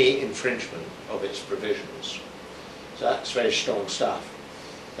any infringement of its provisions. So that's very strong stuff.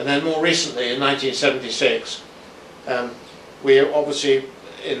 And then more recently, in 1976, we obviously,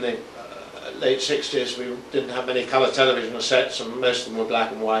 in the late 60s, we didn't have many colour television sets, and most of them were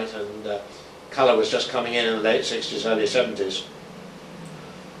black and white, and colour was just coming in the late 60s, early 70s.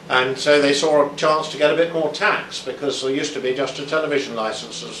 And so they saw a chance to get a bit more tax, because there used to be just a television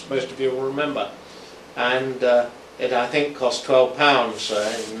licence, as most of you will remember. And it, I think, cost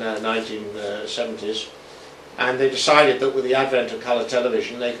 £12 in the 1970s. And they decided that with the advent of colour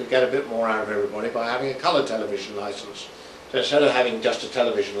television, they could get a bit more out of everybody by having a colour television licence. So instead of having just a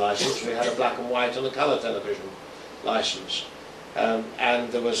television licence, we had a black and white and a colour television licence.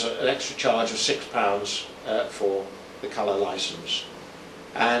 And there was an extra charge of £6 for the colour licence.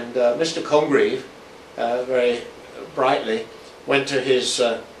 And Mr. Congreve, very brightly, went to his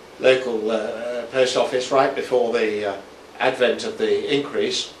local post office right before the advent of the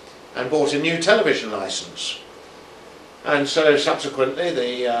increase and bought a new television licence. And so subsequently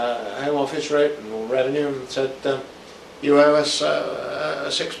the Home Office wrote, or Revenue, and said, you owe us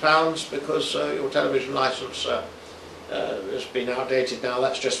 £6 because your television licence has been outdated now.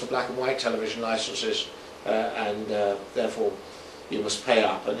 That's just for black and white television licences, and therefore you must pay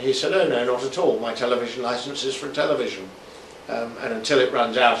up. And he said, oh no, not at all, my television licence is for television, and until it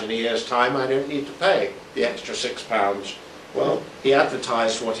runs out in a year's time I don't need to pay the extra £6. Well, he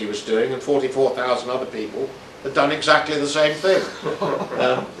advertised what he was doing, and 44,000 other people had done exactly the same thing.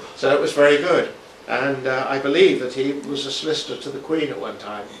 So it was very good. And I believe that he was a solicitor to the Queen at one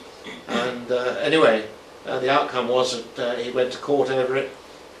time. And anyway, the outcome was that he went to court over it,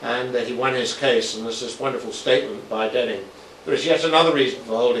 and he won his case. And there's this wonderful statement by Denning: there is yet another reason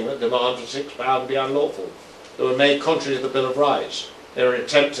for holding that demand for £6 be unlawful. They were made contrary to the Bill of Rights. They were an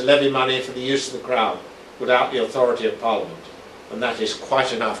attempt to levy money for the use of the Crown without the authority of Parliament. And that is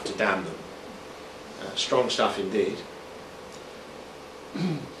quite enough to damn them. Strong stuff indeed.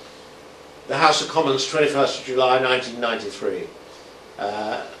 The House of Commons, 21st of July 1993.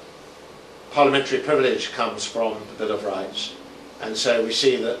 Parliamentary privilege comes from the Bill of Rights, and so we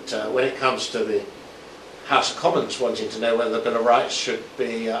see that when it comes to the House of Commons wanting to know whether the Bill of Rights should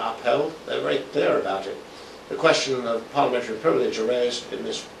be upheld, they're very clear about it. The question of parliamentary privilege arose in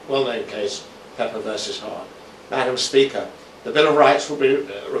this well-known case, Pepper versus Hart. Madam Speaker, the Bill of Rights will be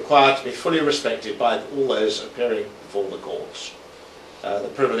required to be fully respected by all those appearing before the courts. The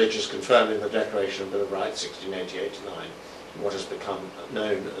privilege is confirmed in the Declaration of the Bill of Rights 1688-9, what has become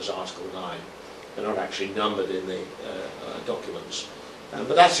known as Article 9. They're not actually numbered in the documents.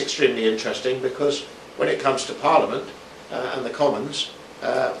 But that's extremely interesting, because when it comes to Parliament and the Commons,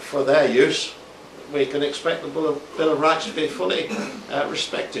 for their use, we can expect the Bill of Rights to be fully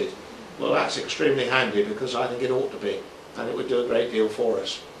respected. Well, that's extremely handy, because I think it ought to be, and it would do a great deal for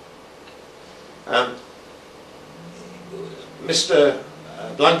us. Mr.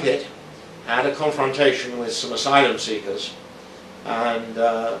 Blunkett had a confrontation with some asylum seekers, and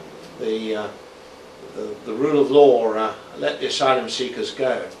the rule of law let the asylum seekers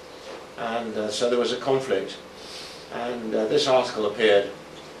go, and so there was a conflict, and this article appeared.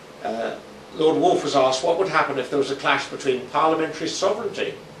 Lord Wolfe was asked what would happen if there was a clash between parliamentary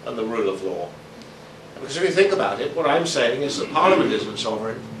sovereignty and the rule of law. Because if you think about it, what I'm saying is that Parliament isn't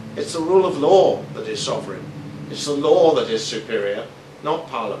sovereign, it's the rule of law that is sovereign. It's the law that is superior, not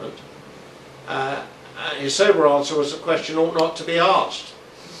Parliament. His sober answer was the question ought not to be asked.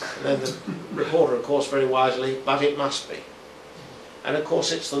 And then the reporter, of course, very wisely, but it must be. And of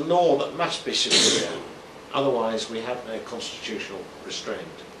course it's the law that must be superior, otherwise we have no constitutional restraint.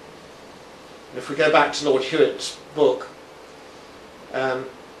 And if we go back to Lord Hewitt's book,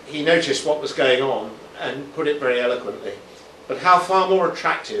 he noticed what was going on and put it very eloquently. But how far more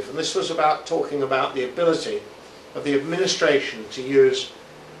attractive, and this was about talking about the ability of the administration to use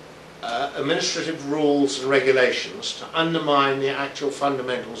administrative rules and regulations to undermine the actual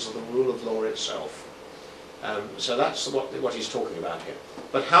fundamentals of the rule of law itself. So that's what he's talking about here.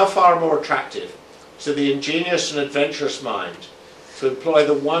 But how far more attractive to the ingenious and adventurous mind to employ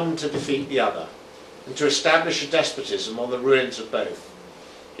the one to defeat the other, and to establish a despotism on the ruins of both.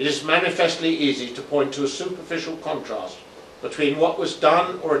 It is manifestly easy to point to a superficial contrast between what was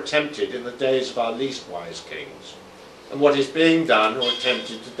done or attempted in the days of our least wise kings, and what is being done or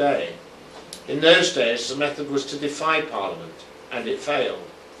attempted today. In those days the method was to defy Parliament, and it failed.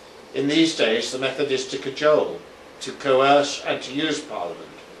 In these days the method is to cajole, to coerce and to use Parliament,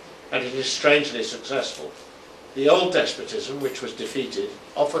 and it is strangely successful. The old despotism, which was defeated,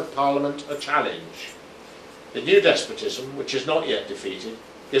 offered Parliament a challenge. The new despotism, which is not yet defeated,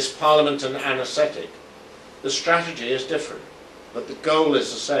 gives Parliament an anaesthetic. The strategy is different, but the goal is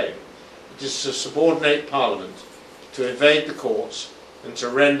the same. It is to subordinate Parliament, to evade the courts, and to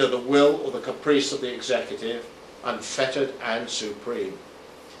render the will or the caprice of the executive unfettered and supreme.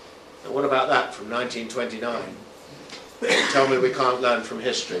 And what about that from 1929? Tell me we can't learn from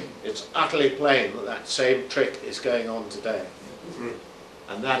history. It's utterly plain that that same trick is going on today.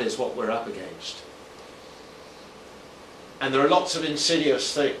 And that is what we're up against. And there are lots of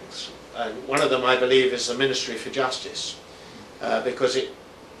insidious things. And one of them, I believe, is the Ministry for Justice, because it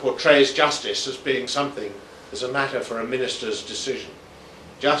portrays justice as being something, as a matter for a minister's decision.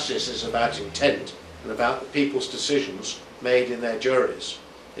 Justice is about intent and about the people's decisions made in their juries.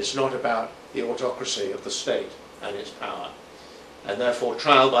 It's not about the autocracy of the state and its power. And therefore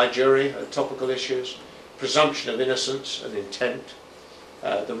trial by jury are topical issues, presumption of innocence and intent,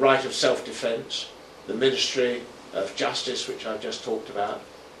 the right of self-defence, the Ministry of Justice, which I've just talked about,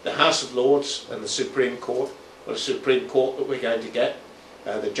 the House of Lords and the Supreme Court, or the Supreme Court that we're going to get.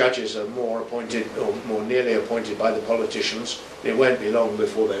 The judges are more appointed, or more nearly appointed by the politicians. It won't be long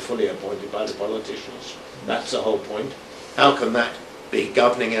before they're fully appointed by the politicians. That's the whole point. How can that be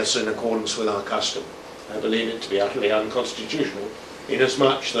governing us in accordance with our custom? I believe it to be utterly unconstitutional,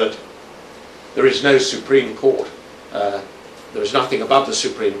 inasmuch that there is no Supreme Court. There is nothing above the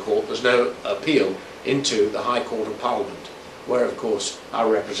Supreme Court. There's no appeal into the High Court of Parliament, where, of course,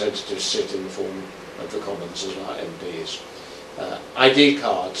 our representatives sit in the form of the Commons as our MPs. ID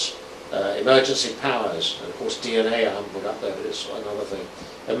cards, emergency powers, and of course DNA I haven't put up there, but it's another thing.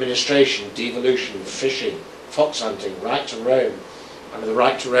 Administration, devolution, fishing, fox hunting, right to roam. Under the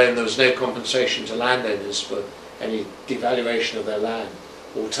right to roam there was no compensation to landowners for any devaluation of their land.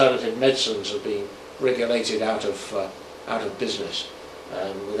 Alternative medicines have been regulated out of business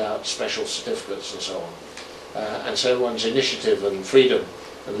without special certificates and so on. And so one's initiative and freedom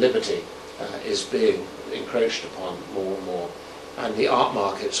and liberty is being encroached upon more and more. And the art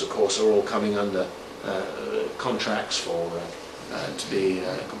markets, of course, are all coming under contracts for to be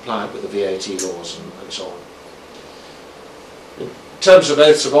compliant with the VAT laws and so on. In terms of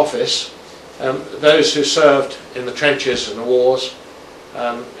oaths of office, those who served in the trenches and the wars,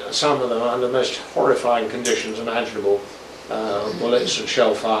 some of them under the most horrifying conditions imaginable, bullets and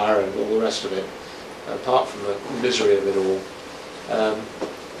shell fire and all the rest of it, apart from the misery of it all.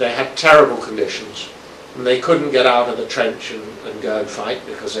 They had terrible conditions, and they couldn't get out of the trench and go and fight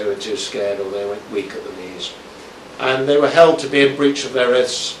because they were too scared or they went weak at the knees. And they were held to be in breach of their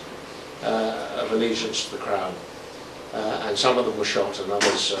oaths of allegiance to the Crown. And some of them were shot and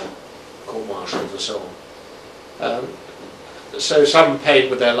others court-martialed and so on. So some paid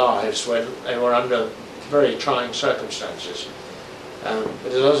with their lives when they were under very trying circumstances.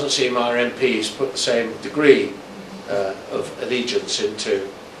 But it doesn't seem our MPs put the same degree of allegiance into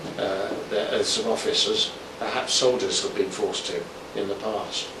their oaths of office as perhaps soldiers have been forced to in the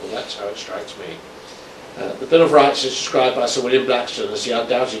past. Well, that's how it strikes me. The Bill of Rights is described by Sir William Blackstone as the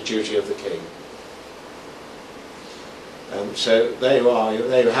undoubted duty of the King. So there you are,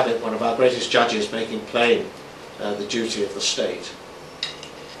 there you have it, one of our greatest judges making plain the duty of the state.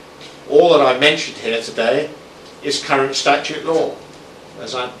 All that I've mentioned here today is current statute law,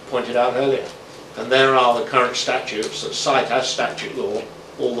 as I pointed out earlier. And there are the current statutes that cite as statute law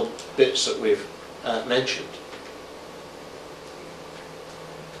all the bits that we've mentioned.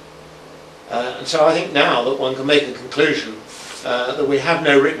 And so I think now that one can make a conclusion that we have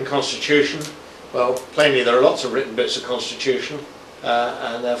no written constitution. Well, plainly there are lots of written bits of constitution,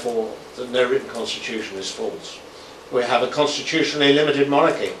 and therefore no written constitution is false. We have a constitutionally limited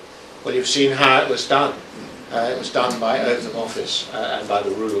monarchy. Well, you've seen how it was done. It was done by oath of office and by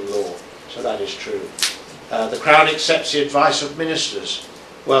the rule of law. So that is true. The Crown accepts the advice of ministers.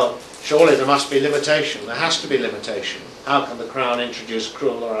 Well, surely there must be limitation. There has to be limitation. How can the Crown introduce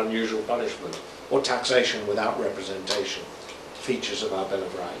cruel or unusual punishment or taxation without representation? Features of our Bill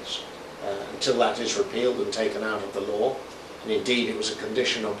of Rights. Until that is repealed and taken out of the law, and indeed it was a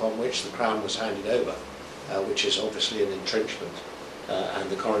condition upon which the Crown was handed over, which is obviously an entrenchment, and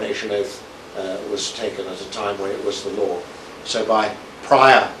the coronation oath was taken at a time where it was the law. So by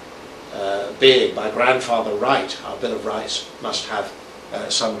prior being, by grandfather right, our Bill of Rights must have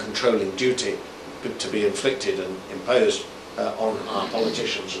some controlling duty to be inflicted and imposed on our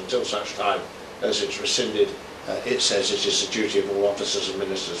politicians until such time as it's rescinded. It says it is the duty of all officers and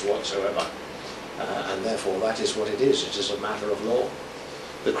ministers whatsoever, and therefore that is what it is. It is a matter of law.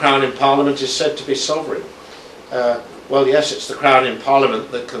 The Crown in Parliament is said to be sovereign. Well, yes, it's the Crown in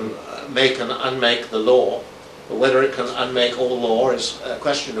Parliament that can make and unmake the law, but whether it can unmake all law is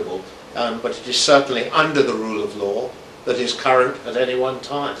questionable, but it is certainly under the rule of law that is current at any one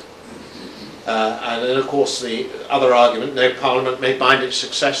time. And then of course the other argument, no Parliament may bind its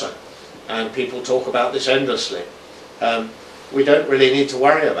successor. And people talk about this endlessly. We don't really need to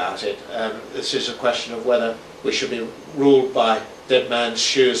worry about it. This is a question of whether we should be ruled by dead man's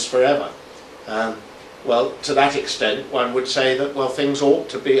shoes forever. Well, to that extent, one would say that, well, things ought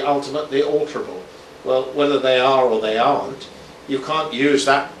to be ultimately alterable. Well, whether they are or they aren't, you can't use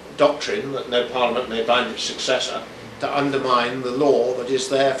that doctrine that no parliament may bind its successor to undermine the law that is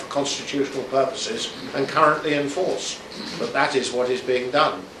there for constitutional purposes and currently in force. But that is what is being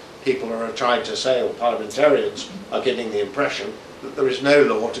done. People are trying to say, or parliamentarians are getting the impression, that there is no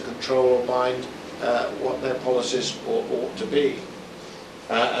law to control or bind what their policies ought to be.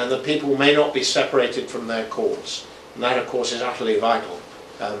 And that people may not be separated from their courts. And that, of course, is utterly vital.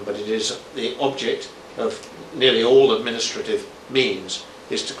 But it is the object of nearly all administrative means,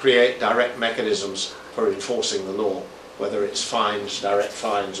 is to create direct mechanisms for enforcing the law, whether it's fines, direct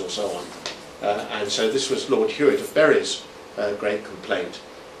fines, or so on. And so this was Lord Hewitt of Bury's great complaint,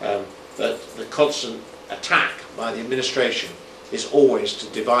 that the constant attack by the administration is always to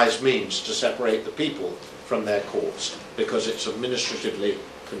devise means to separate the people from their courts, because it's administratively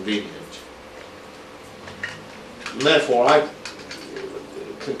convenient. And therefore, I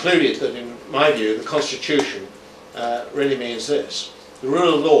concluded that, in my view, the Constitution really means this. The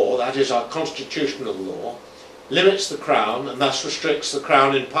rule of law, that is our constitutional law, limits the Crown and thus restricts the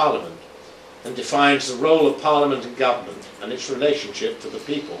Crown in Parliament, and defines the role of Parliament and government and its relationship to the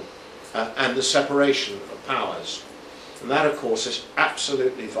people and the separation of powers. And that, of course, is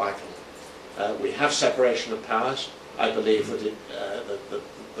absolutely vital. We have separation of powers. I believe that,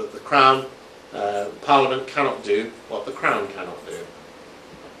 that the Crown, Parliament cannot do what the Crown cannot do.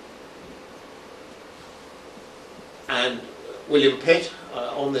 And William Pitt,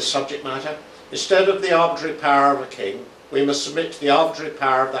 on this subject matter, instead of the arbitrary power of a king, we must submit to the arbitrary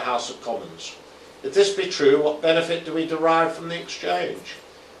power of the House of Commons. If this be true, what benefit do we derive from the exchange?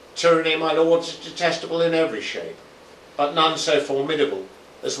 Tyranny, my lords, is detestable in every shape, but none so formidable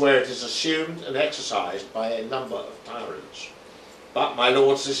as where it is assumed and exercised by a number of tyrants. But, my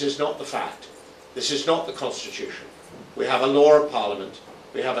lords, this is not the fact. This is not the Constitution. We have a law of Parliament,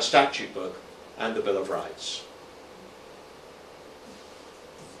 we have a statute book, and a Bill of Rights.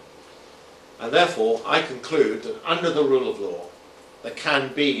 And therefore, I conclude that under the rule of law, there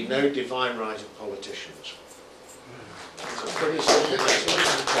can be no divine right of politicians. It's a pretty simple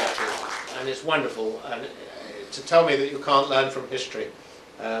message, and it's wonderful. And to tell me that you can't learn from history,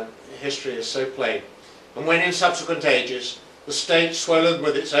 history is so plain. And when in subsequent ages, the state, swollen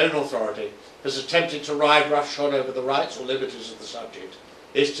with its own authority, has attempted to ride roughshod over the rights or liberties of the subject,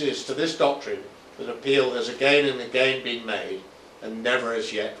 it is to this doctrine that appeal has again and again been made, and never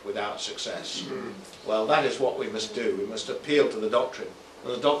as yet without success. Well, that is what we must do. We must appeal to the doctrine,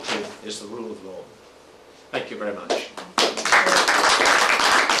 and the doctrine is the rule of law. Thank you very much.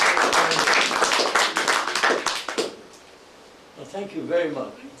 Well, thank you very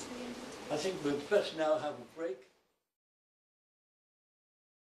much. I think we'd best now have a break.